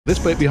This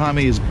boat behind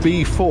me is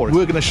B4.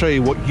 We're going to show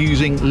you what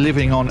using,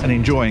 living on and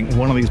enjoying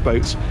one of these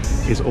boats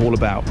is all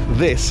about.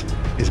 This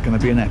is going to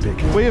be an epic.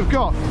 We've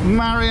got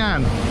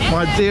Marianne,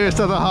 my dearest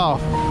other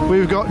half.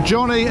 We've got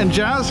Johnny and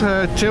Jazz,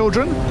 her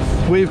children.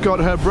 We've got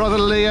her brother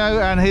Leo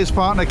and his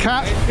partner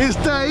Kat. It's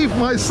Dave,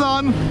 my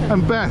son,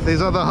 and Beth,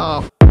 his other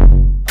half.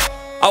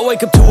 I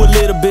wake up to a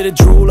little bit of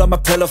drool on my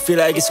pillow, feel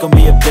like it's gonna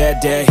be a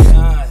bad day.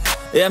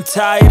 Yeah, I'm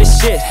tired of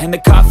shit, and the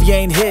coffee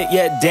ain't hit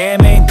yet,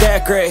 damn, ain't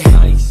that great.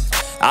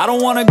 I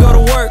don't wanna go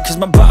to work, cause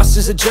my boss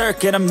is a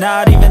jerk, and I'm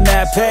not even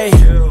that paid.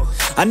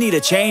 I need a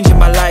change in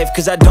my life,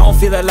 cause I don't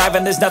feel alive,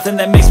 and there's nothing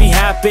that makes me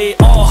happy.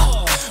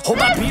 Oh, hold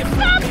my beer.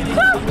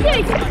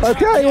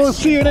 Okay, we'll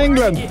see you in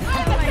England.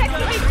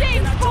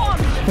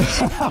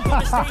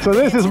 So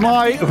this is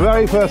my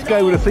very first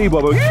go with a sea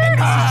bobber.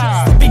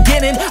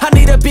 Beginning, I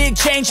need a big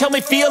change, help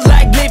me feel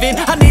like living.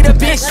 I need a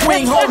big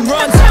swing, home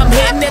runs, I'm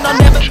hitting, and I'll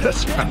never.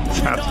 That's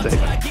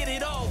fantastic.